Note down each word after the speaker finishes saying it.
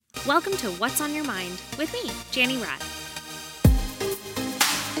Welcome to What's on Your Mind with me, Janny Rod.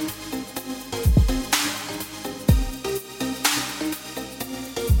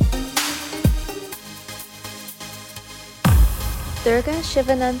 Durga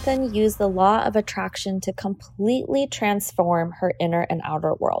Shivananthan used the law of attraction to completely transform her inner and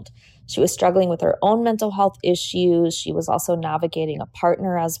outer world. She was struggling with her own mental health issues. She was also navigating a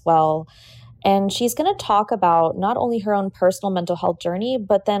partner as well. And she's going to talk about not only her own personal mental health journey,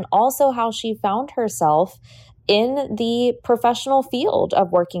 but then also how she found herself in the professional field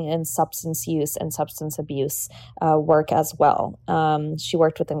of working in substance use and substance abuse work as well. She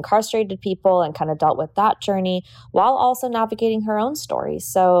worked with incarcerated people and kind of dealt with that journey while also navigating her own story.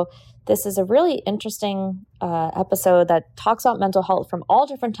 So this is a really interesting episode that talks about mental health from all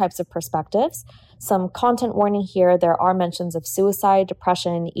different types of perspectives. Some content warning here. There are mentions of suicide,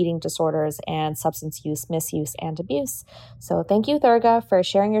 depression, eating disorders, and substance use, misuse, and abuse. So thank you, Durga, for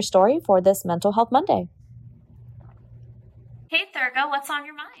sharing your story for this Mental Health Monday. Hey, Durga, what's on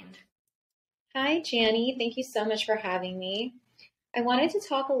your mind? Hi, Janny. Thank you so much for having me. I wanted to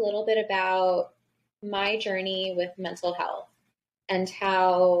talk a little bit about my journey with mental health and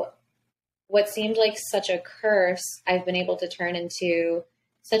how what seemed like such a curse I've been able to turn into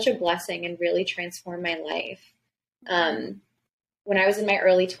such a blessing and really transform my life. When I was in my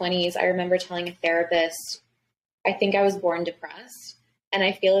early 20s, I remember telling a therapist, I think I was born depressed. And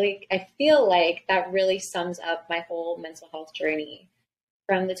I feel like that really sums up my whole mental health journey.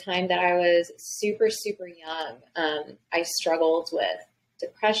 From the time that I was super, super young, I struggled with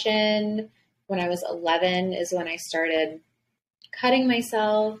depression. When I was 11 is when I started cutting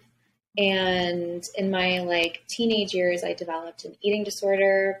myself. And in my teenage years, I developed an eating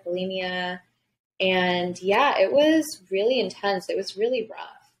disorder, bulimia. And yeah, it was really intense. It was really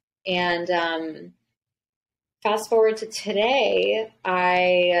rough. And fast forward to today,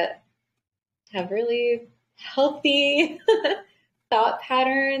 I have really healthy thought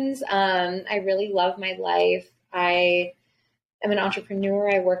patterns. I really love my life. I am an entrepreneur.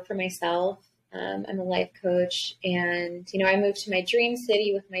 I work for myself. I'm a life coach. And, I moved to my dream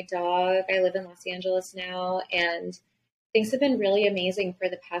city with my dog. I live in Los Angeles now. And things have been really amazing for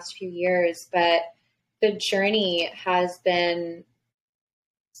the past few years. But the journey has been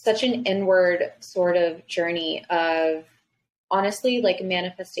such an inward sort of journey of honestly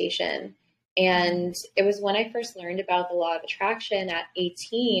manifestation. And it was when I first learned about the law of attraction at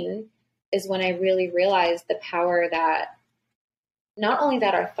 18 is when I really realized the power that not only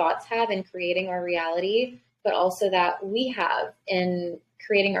that our thoughts have in creating our reality, but also that we have in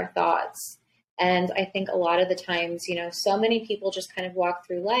creating our thoughts. And I think a lot of the times, so many people just kind of walk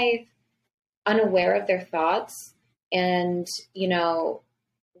through life unaware of their thoughts. And,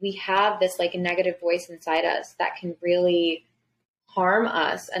 we have this negative voice inside us that can really harm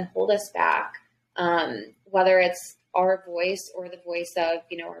us and hold us back, whether it's our voice or the voice of,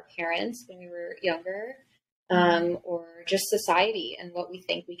 our parents when we were younger, or just society and what we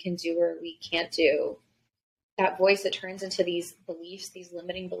think we can do or we can't do. That voice that turns into these beliefs, these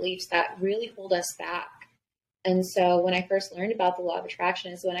limiting beliefs that really hold us back. And so when I first learned about the law of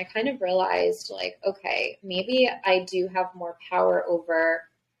attraction is when I kind of realized okay, maybe I do have more power over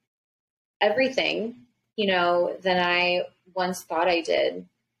everything, than I once thought I did.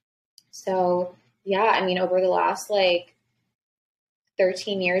 So yeah, over the last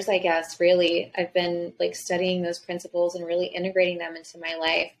 13 years, I guess, really, I've been studying those principles and really integrating them into my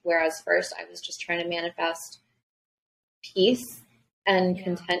life. Whereas first I was just trying to manifest peace and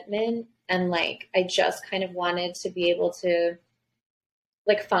contentment. And I just kind of wanted to be able to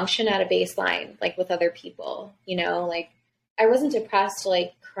function at a baseline, with other people, I wasn't depressed,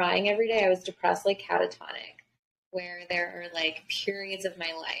 crying every day. I was depressed, catatonic, where there are periods of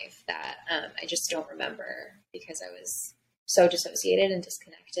my life that I just don't remember because I was so dissociated and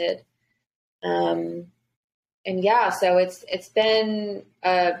disconnected. And yeah, so it's been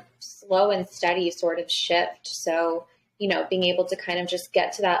a slow and steady sort of shift. So, being able to kind of just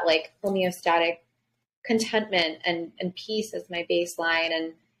get to that homeostatic contentment and peace as my baseline,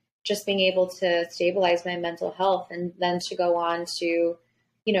 and just being able to stabilize my mental health, and then to go on to,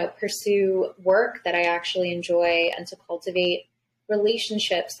 pursue work that I actually enjoy, and to cultivate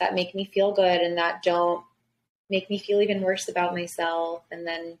relationships that make me feel good and that don't make me feel even worse about myself. And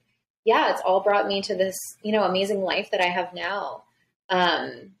then, yeah, it's all brought me to this, amazing life that I have now.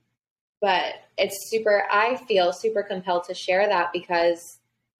 But I feel super compelled to share that because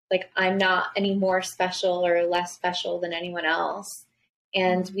I'm not any more special or less special than anyone else.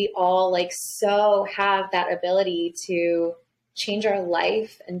 And we all so have that ability to change our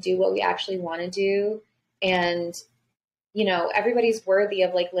life and do what we actually want to do. And everybody's worthy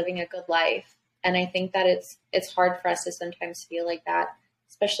of like living a good life. And I think that it's hard for us to sometimes feel like that,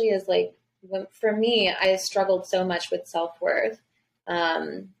 especially as like, for me, I struggled so much with self-worth,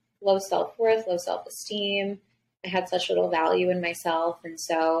 low self-worth, low self-esteem. I had such little value in myself. And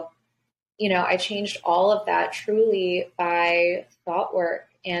so, I changed all of that truly by thought work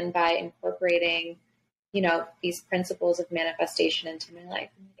and by incorporating, these principles of manifestation into my life.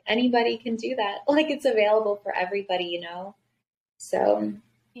 Anybody can do that. Like, it's available for everybody, So,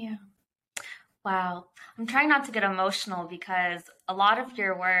 yeah. Wow. I'm trying not to get emotional because a lot of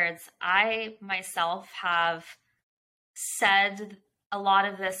your words, I myself have said a lot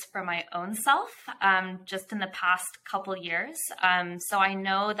of this for my own self, just in the past couple years. So I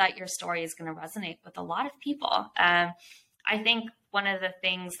know that your story is going to resonate with a lot of people. I think one of the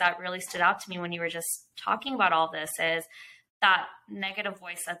things that really stood out to me when you were just talking about all this is that negative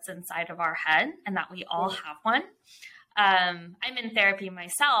voice that's inside of our head, and that we all have one. I'm in therapy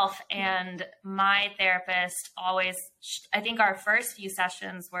myself, and my therapist always, I think our first few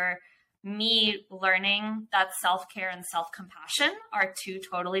sessions were me learning that self-care and self-compassion are two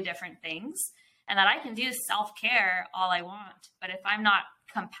totally different things, and that I can do self-care all I want, but if I'm not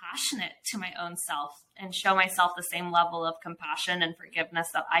compassionate to my own self and show myself the same level of compassion and forgiveness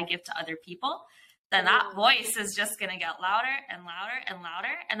that I give to other people, then that voice is just going to get louder and louder and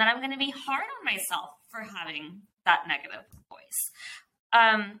louder. And then I'm going to be hard on myself for having that negative voice.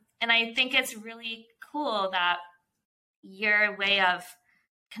 And I think it's really cool that your way of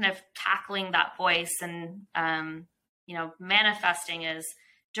kind of tackling that voice and, manifesting is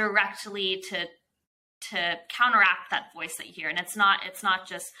directly to counteract that voice that you hear. And it's not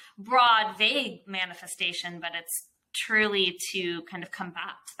just broad, vague manifestation, but it's truly to kind of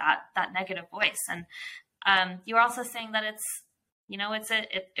combat that negative voice. And you were also saying that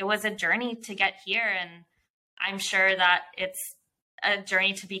it was a journey to get here, and I'm sure that it's a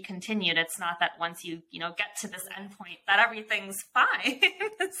journey to be continued. It's not that once you get to this end point that everything's fine.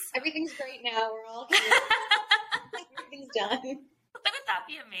 Everything's great now. We're all here. Everything's done. Wouldn't that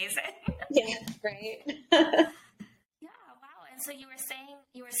be amazing? Yeah, right. Yeah, wow. And so you were saying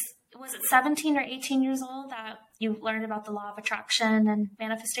was it 17 or 18 years old that you learned about the law of attraction and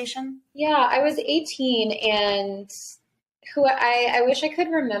manifestation? Yeah, I was 18, and I wish I could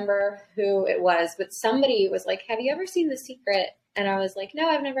remember who it was, but somebody was like, "Have you ever seen The Secret?" And I was like, "No,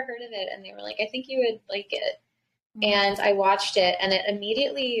 I've never heard of it." And they were like, "I think you would like it." Mm-hmm. And I watched it, and it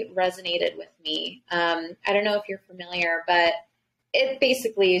immediately resonated with me. I don't know if you're familiar, but it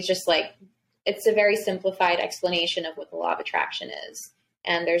basically is just like, it's a very simplified explanation of what the law of attraction is.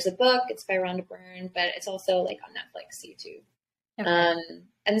 And there's a book, it's by Rhonda Byrne, but it's also like on Netflix, YouTube. Okay.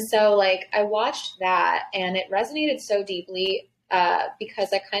 And so like I watched that, and it resonated so deeply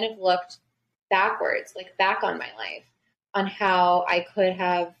because I kind of looked backwards, like back on my life, on how I could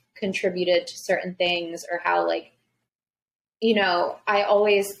have contributed to certain things, or how I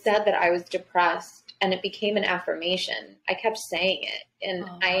always said that I was depressed, and it became an affirmation. I kept saying it, and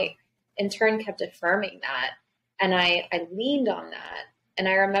I in turn kept affirming that, and I leaned on that. And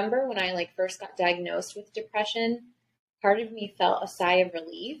I remember when I first got diagnosed with depression, part of me felt a sigh of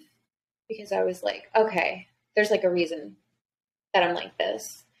relief, because I was like, okay, there's a reason that I'm like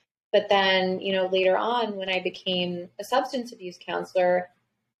this. But then, later on, when I became a substance abuse counselor,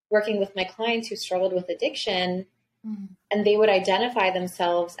 working with my clients who struggled with addiction, and they would identify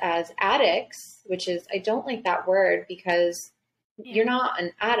themselves as addicts, which is, I don't like that word, because you're not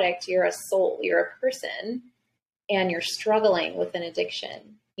an addict, you're a soul, you're a person, and you're struggling with an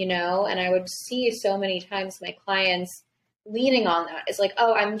addiction, and I would see so many times my clients leaning on that. It's like,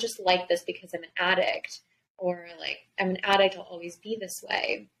 oh, I'm just like this because I'm an addict, or I'm an addict, I'll always be this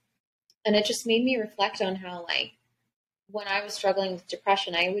way. And it just made me reflect on how when I was struggling with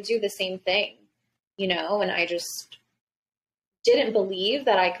depression, I would do the same thing, and I just didn't believe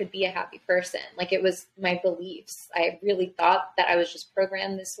that I could be a happy person. It was my beliefs. I really thought that I was just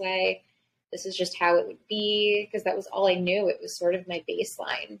programmed this way. This is just how it would be, because that was all I knew. It was sort of my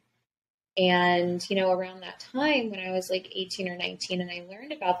baseline. And, around that time when I was 18 or 19 and I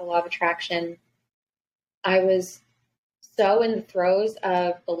learned about the law of attraction, I was so in the throes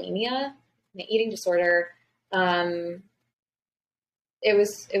of bulimia, my eating disorder. It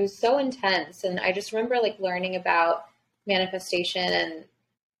was so intense. And I just remember learning about manifestation and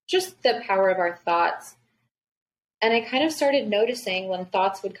just the power of our thoughts. And I kind of started noticing when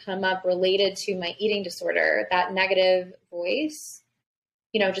thoughts would come up related to my eating disorder, that negative voice,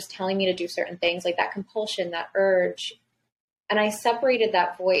 just telling me to do certain things, like that compulsion, that urge. And I separated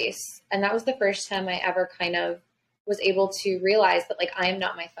that voice. And that was the first time I ever kind of was able to realize that I am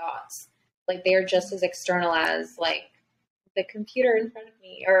not my thoughts. They are just as external as the computer in front of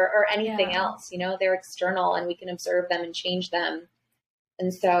me or anything Yeah. else. They're external and we can observe them and change them.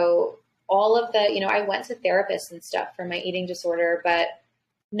 And so all of the, I went to therapists and stuff for my eating disorder, but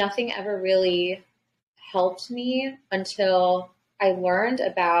nothing ever really helped me until I learned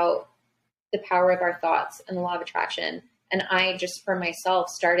about the power of our thoughts and the law of attraction. And I just, for myself,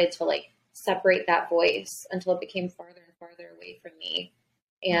 started to like separate that voice until it became farther and farther away from me.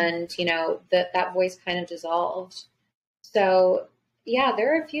 And, that voice kind of dissolved. So yeah,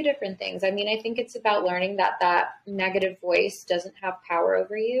 there are a few different things. I mean, I think it's about learning that negative voice doesn't have power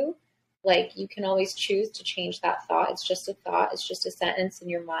over you. Like you can always choose to change that thought. It's just a thought. It's just a sentence in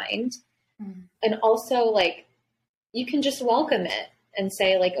your mind. Mm-hmm. And also like, you can just welcome it and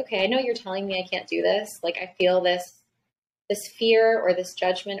say like, okay, I know you're telling me I can't do this. Like I feel this fear or this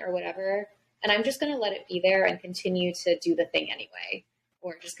judgment or whatever. And I'm just going to let it be there and continue to do the thing anyway,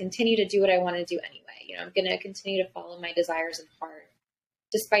 or just continue to do what I want to do anyway. I'm going to continue to follow my desires and heart,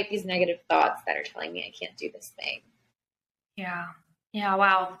 despite these negative thoughts that are telling me I can't do this thing. Yeah. Yeah.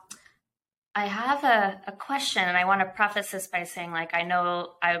 Wow. I have a question, and I want to preface this by saying, like,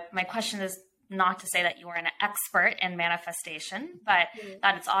 my question is not to say that you are an expert in manifestation, but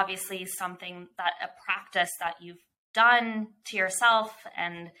that it's obviously something that a practice that you've done to yourself,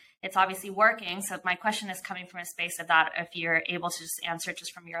 and it's obviously working. So my question is coming from a space of that, if you're able to just answer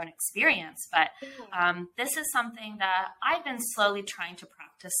just from your own experience. But this is something that I've been slowly trying to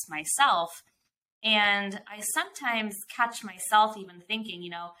practice myself. And I sometimes catch myself even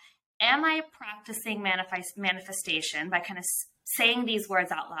thinking, am I practicing manifestation by kind of saying these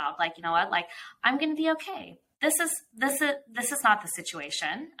words out loud? Like, you know what, like, I'm going to be okay. This is not the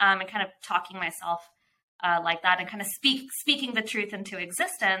situation. And kind of talking myself like that and kind of speaking the truth into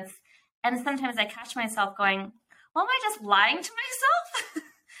existence. And sometimes I catch myself going, well, am I just lying to myself?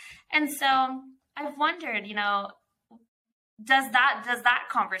 And so I've wondered, does that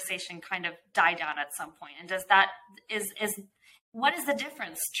conversation kind of die down at some point? And does that what is the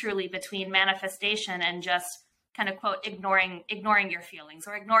difference truly between manifestation and just kind of quote ignoring your feelings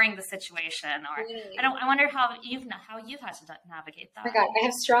or ignoring the situation? Or really? I wonder how you've had to navigate that. Oh my God, I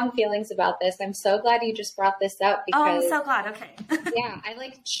have strong feelings about this. I'm so glad you just brought this up because I'm so glad. Okay. Yeah,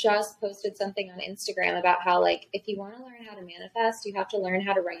 I just posted something on Instagram about how if you want to learn how to manifest, you have to learn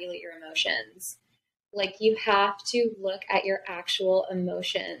how to regulate your emotions. You have to look at your actual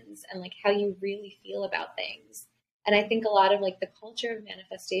emotions and how you really feel about things. And I think a lot of the culture of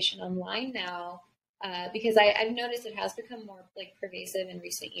manifestation online now, because I've noticed it has become more pervasive in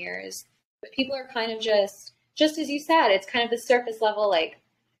recent years, but people are kind of just as you said, it's kind of the surface level,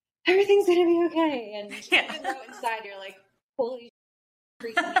 everything's going to be okay. And even though inside you're holy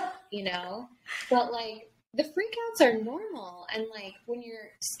freaking out, but the freakouts are normal. And when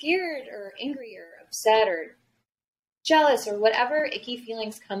you're scared or angry or upset or jealous or whatever icky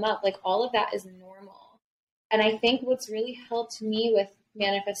feelings come up, all of that is normal. And I think what's really helped me with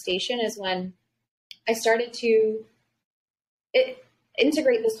manifestation is when I started to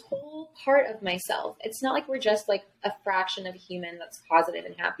integrate this whole part of myself. It's not like we're just a fraction of a human that's positive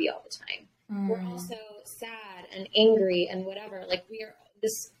and happy all the time. We're also sad and angry and whatever. We are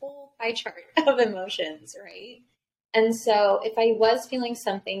this whole pie chart of emotions, right? And so if I was feeling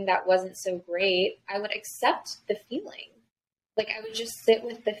something that wasn't so great, I would accept the feeling. I would just sit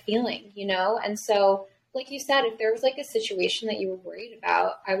with the feeling, And so like you said, if there was a situation that you were worried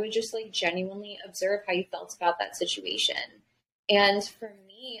about, I would just genuinely observe how you felt about that situation. And for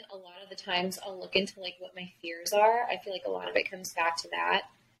me, a lot of the times I'll look into what my fears are. I feel a lot of it comes back to that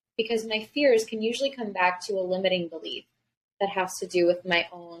because my fears can usually come back to a limiting belief that has to do with my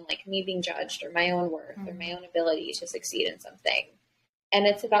own, me being judged or my own worth or my own ability to succeed in something. And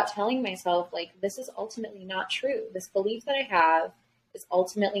it's about telling myself, this is ultimately not true. This belief that I have is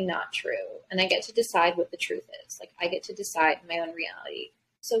ultimately not true. And I get to decide what the truth is. I get to decide my own reality.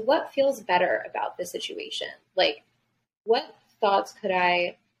 So what feels better about this situation? What thoughts could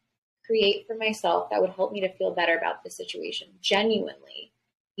I create for myself that would help me to feel better about this situation genuinely,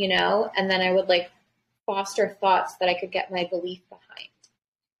 And then I would foster thoughts that I could get my belief behind.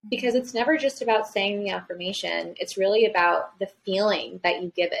 Because it's never just about saying the affirmation. It's really about the feeling that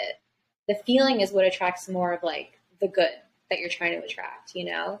you give it. The feeling is what attracts more of the good that you're trying to attract,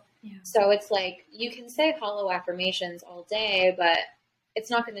 Yeah. So it's you can say hollow affirmations all day, but it's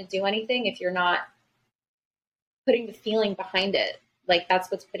not going to do anything if you're not putting the feeling behind it.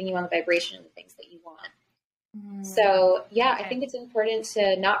 That's what's putting you on the vibration of the things that you want. So yeah, okay. I think it's important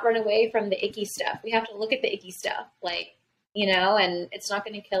to not run away from the icky stuff. We have to look at the icky stuff, and it's not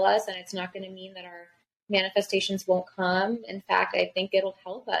going to kill us, and it's not going to mean that our manifestations won't come. In fact, I think it'll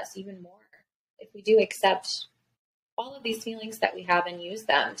help us even more if we do accept all of these feelings that we have and use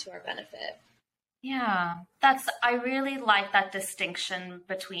them to our benefit. Yeah, I really like that distinction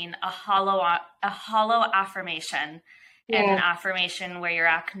between a hollow affirmation and an affirmation where you're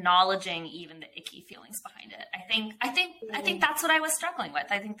acknowledging even the icky feelings behind it. I think that's what I was struggling with.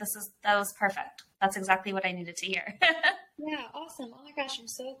 I think that was perfect. That's exactly what I needed to hear. Yeah, awesome. Oh my gosh, I'm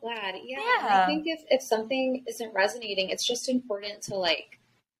so glad. Yeah. I think if something isn't resonating, it's just important to like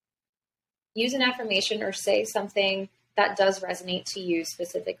use an affirmation or say something that does resonate to you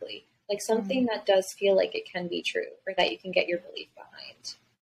specifically. Like something that does feel like it can be true or that you can get your belief behind.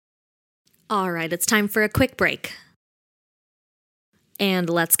 All right, it's time for a quick break. And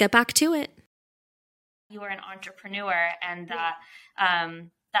let's get back to it. You were an entrepreneur, and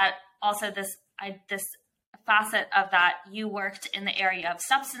that also this facet of that, you worked in the area of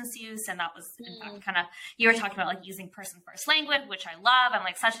substance use, and that was in fact kind of, you were talking about like using person first language, which I love. I'm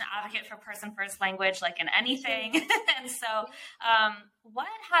like such an advocate for person first language, like in anything. And so what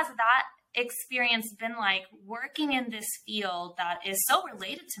has that experience been like working in this field that is so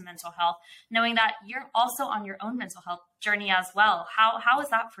related to mental health, knowing that you're also on your own mental health journey as well? How is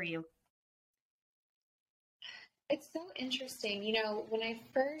that for you? It's so interesting. You know, when I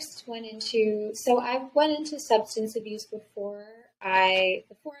first I went into substance abuse before I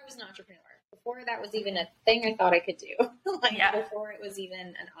was an entrepreneur, before that was even a thing I thought I could do, before it was even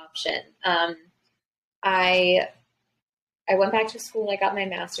an option. I went back to school, I got my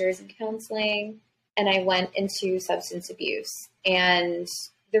master's in counseling, and I went into substance abuse. And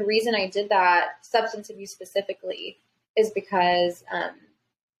the reason I did that, substance abuse specifically, is because,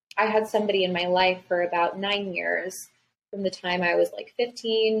 I had somebody in my life for about 9 years, from the time I was like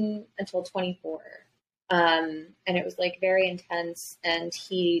 15 until 24. And it was like very intense. And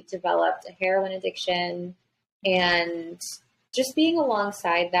he developed a heroin addiction, and just being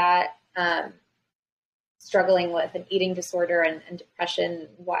alongside that, struggling with an eating disorder and depression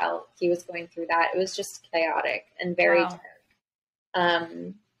while he was going through that, it was just chaotic and very dark.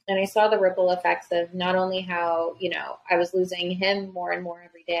 And I saw the ripple effects of not only how, you know, I was losing him more and more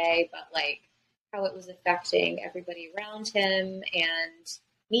every day, but like how it was affecting everybody around him and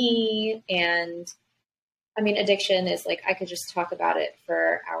me. And I mean, addiction is like, I could just talk about it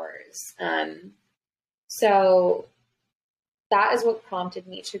for hours. So that is what prompted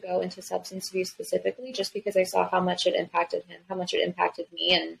me to go into substance abuse specifically, just because I saw how much it impacted him, how much it impacted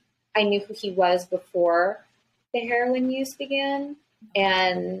me. And I knew who he was before the heroin use began.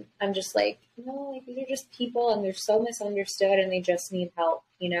 And I'm just like, no, like these are just people and they're so misunderstood and they just need help.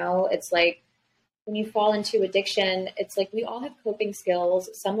 You know, it's like when you fall into addiction, it's like we all have coping skills.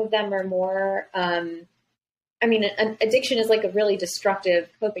 Some of them are more, addiction is like a really destructive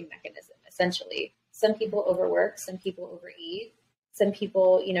coping mechanism, essentially. Some people overwork, some people overeat, some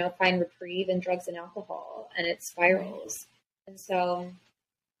people, you know, find reprieve in drugs and alcohol, and it spirals. And so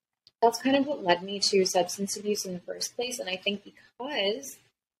that's kind of what led me to substance abuse in the first place. And I think because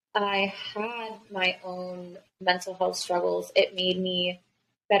I had my own mental health struggles, it made me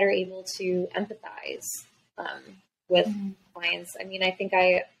better able to empathize with clients. I mean, I think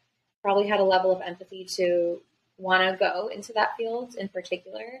I probably had a level of empathy to want to go into that field in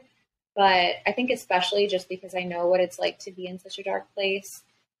particular. But I think especially just because I know what it's like to be in such a dark place,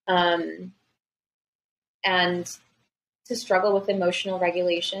 and to struggle with emotional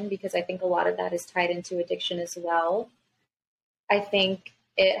regulation, because I think a lot of that is tied into addiction as well. I think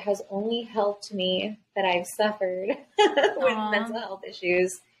it has only helped me that I've suffered with mental health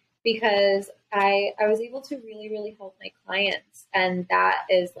issues, because I was able to really, really help my clients. And that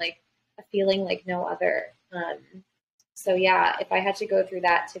is like a feeling like no other. So yeah, if I had to go through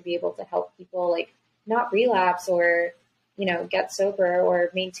that to be able to help people like not relapse or, you know, get sober or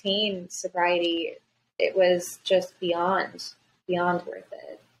maintain sobriety, it was just beyond worth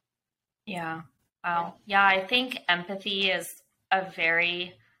it. Yeah. Wow. Yeah. I think empathy is a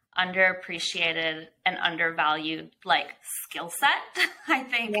very underappreciated and undervalued like skill set. I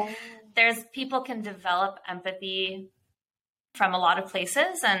think people can develop empathy from a lot of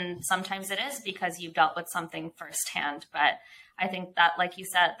places, and sometimes it is because you've dealt with something firsthand. But I think that, like you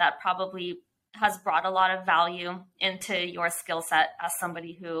said, that probably has brought a lot of value into your skill set as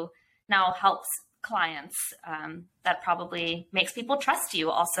somebody who now helps clients. That probably makes people trust you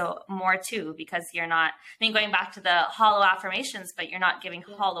also more too, because you're not, going back to the hollow affirmations, but you're not giving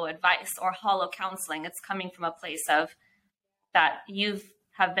hollow advice or hollow counseling. It's coming from a place of that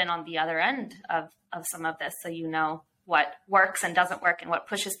have been on the other end of some of this. So you know what works and doesn't work and what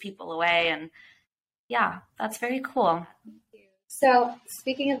pushes people away. And yeah, that's very cool. So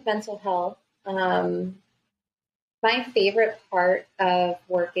speaking of mental health, my favorite part of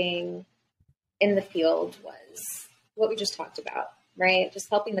working in the field what we just talked about, right? Just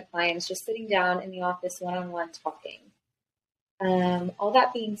helping the clients, just sitting down in the office one-on-one talking. All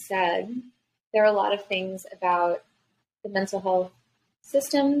that being said, there are a lot of things about the mental health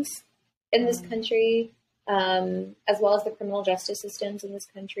systems in this country, as well as the criminal justice systems in this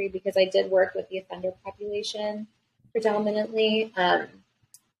country, because I did work with the offender population predominantly, that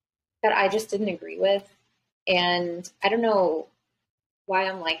I just didn't agree with. And I don't know why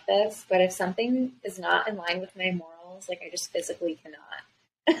I'm like this, but if something is not in line with my morals, like I just physically cannot.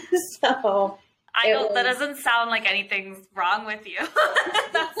 So that doesn't sound like anything's wrong with you.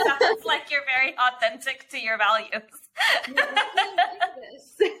 That sounds like you're very authentic to your values.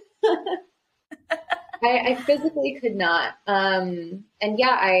 I physically could not. And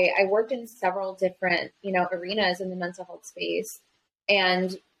yeah, I worked in several different, arenas in the mental health space.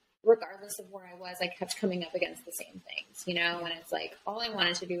 And regardless of where I was, I kept coming up against the same things, and it's like, all I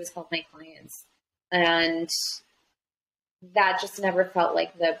wanted to do was help my clients. And that just never felt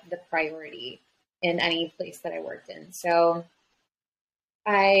like the priority in any place that I worked in. So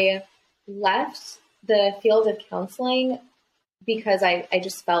I left the field of counseling because I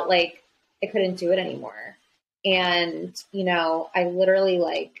just felt like I couldn't do it anymore. And, I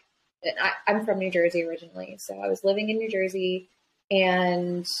literally I'm from New Jersey originally. So I was living in New Jersey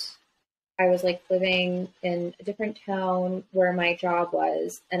and I was living in a different town where my job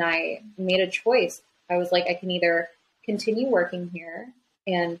was. And I made a choice. I was like, I can either continue working here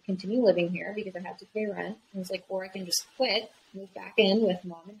and continue living here because I have to pay rent. I was like, or I can just quit, move back in with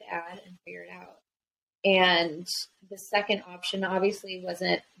mom and dad and figure it out. And the second option obviously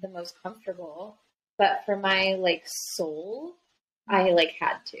wasn't the most comfortable, but for my soul, I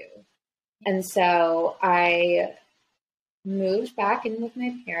had to. And so I moved back in with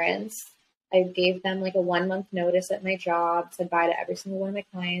my parents. I gave them a 1-month notice at my job, said bye to every single one of my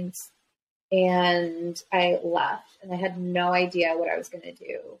clients. And I left and I had no idea what I was going to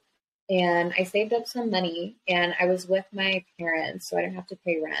do. And I saved up some money and I was with my parents so I didn't have to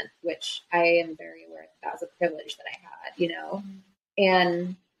pay rent, which I am very aware that was a privilege that I had,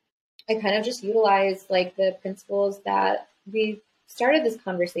 And I kind of just utilized the principles that we started this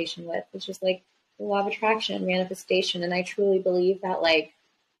conversation with, which is the law of attraction, manifestation. And I truly believe that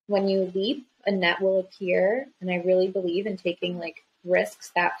when you leap, a net will appear. And I really believe in taking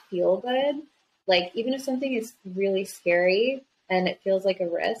risks that feel good. Even if something is really scary and it feels like a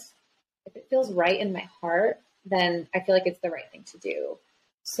risk, if it feels right in my heart, then I feel like it's the right thing to do.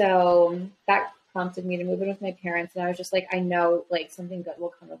 So that prompted me to move in with my parents. And I was just I know something good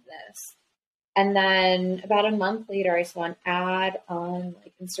will come of this. And then about a month later, I saw an ad on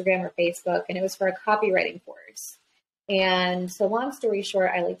Instagram or Facebook, and it was for a copywriting course. And so long story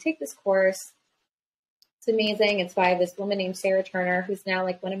short, I take this course. It's amazing. It's by this woman named Sarah Turner, who's now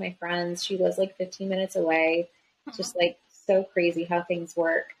one of my friends. She lives 15 minutes away. It's just so crazy how things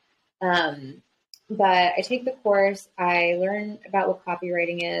work. But I take the course, I learn about what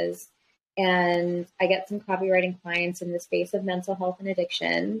copywriting is, and I get some copywriting clients in the space of mental health and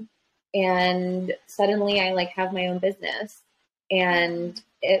addiction. And suddenly I have my own business. And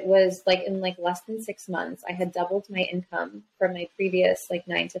it was in less than 6 months, I had doubled my income from my previous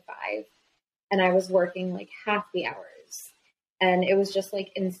 9 to 5. And I was working half the hours. And it was just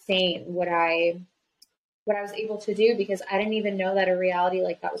insane what I was able to do, because I didn't even know that a reality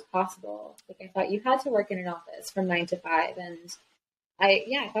like that was possible. I thought you had to work in an office from 9 to 5. And I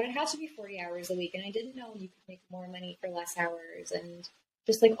thought it had to be 40 hours a week. And I didn't know you could make more money for less hours. And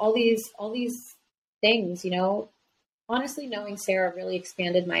just all these things, honestly, knowing Sarah really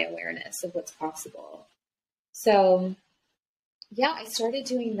expanded my awareness of what's possible. So yeah, I started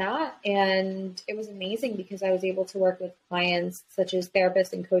doing that, and it was amazing because I was able to work with clients such as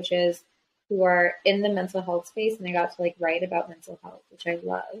therapists and coaches who are in the mental health space, and I got to write about mental health, which I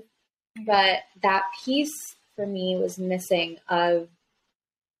love. But that piece for me was missing of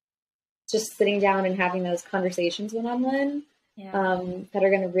just sitting down and having those conversations one-on-one that are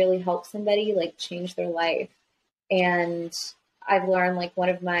going to really help somebody change their life. And I've learned one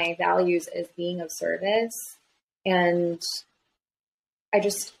of my values is being of service, and I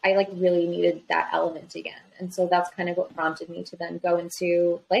really needed that element again. And so that's kind of what prompted me to then go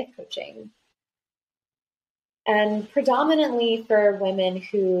into life coaching. And predominantly for women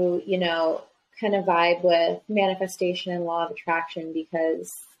who, kind of vibe with manifestation and law of attraction,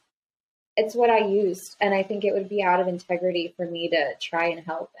 because it's what I used. And I think it would be out of integrity for me to try and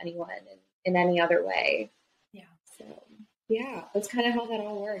help anyone in any other way. Yeah. So yeah, that's kind of how that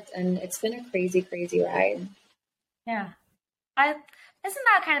all worked. And it's been a crazy, crazy ride. Yeah. Isn't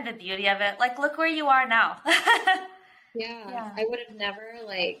that kind of the beauty of it? Look where you are now. Yeah. I would have never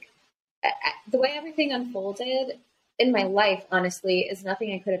the way everything unfolded, in my life, honestly, is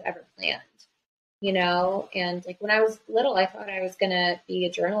nothing I could have ever planned, you know? And like when I was little, I thought I was going to be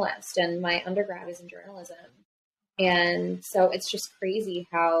a journalist, and my undergrad is in journalism. And so it's just crazy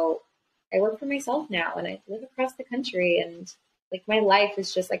how I work for myself now and I live across the country, and like my life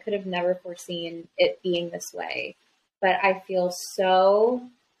is just, I could have never foreseen it being this way, but I feel so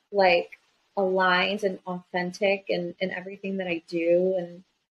like aligned and authentic in everything that I do. And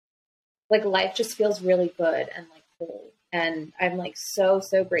like life just feels really good and like whole. And I'm like so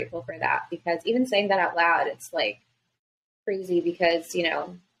grateful for that, because even saying that out loud, it's like crazy, because, you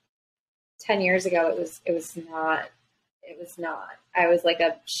know, 10 years ago, it was not. I was like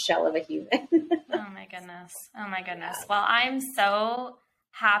a shell of a human. Oh my goodness. Yeah. Well, I'm so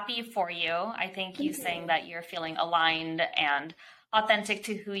happy for you. I think you saying that you're feeling aligned and authentic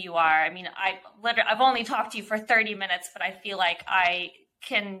to who you are. I mean, I've only talked to you for 30 minutes, but I feel like I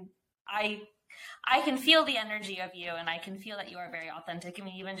can feel the energy of you, and I can feel that you are very authentic. I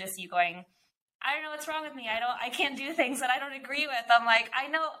mean, even just you going, I don't know what's wrong with me. I can't do things that I don't agree with. I'm like, I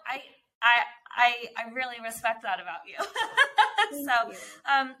know, I really respect that about you. So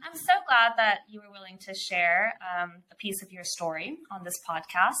I'm so glad that you were willing to share a piece of your story on this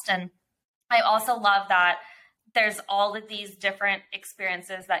podcast. And I also love that there's all of these different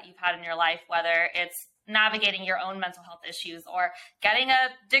experiences that you've had in your life, whether it's navigating your own mental health issues or getting a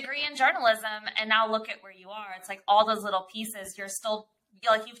degree in journalism, and now look at where you are. It's like all those little pieces, you're still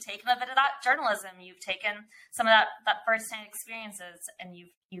like, you've taken a bit of that journalism, you've taken some of that firsthand experiences, and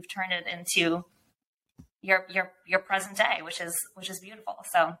you've turned it into your present day, which is beautiful.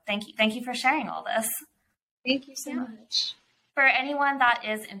 So thank you for sharing all this. Thank you so much. For anyone that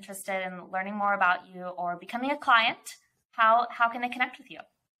is interested in learning more about you or becoming a client, how can they connect with you?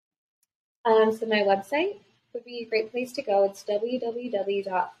 So my website would be a great place to go. It's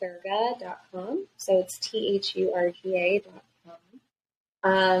www.thurga.com. So it's THURGA.com.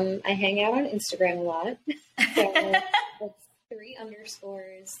 I hang out on Instagram a lot. So it's 3_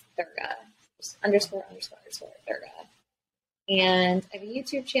 Thurga. Just __ Thurga. And I have a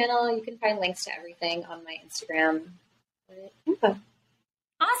YouTube channel. You can find links to everything on my Instagram.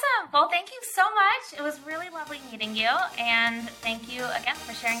 Awesome. Well, thank you so much. It was really lovely meeting you. And thank you again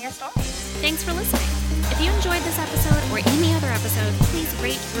for sharing your story. Thanks for listening. If you enjoyed this episode or any other episode, please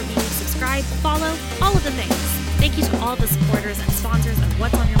rate, review, subscribe, follow, all of the things. Thank you to all the supporters and sponsors of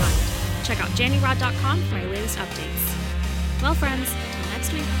What's on Your Mind. Check out JannyRod.com for my latest updates. Well, friends, till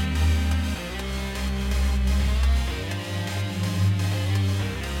next week.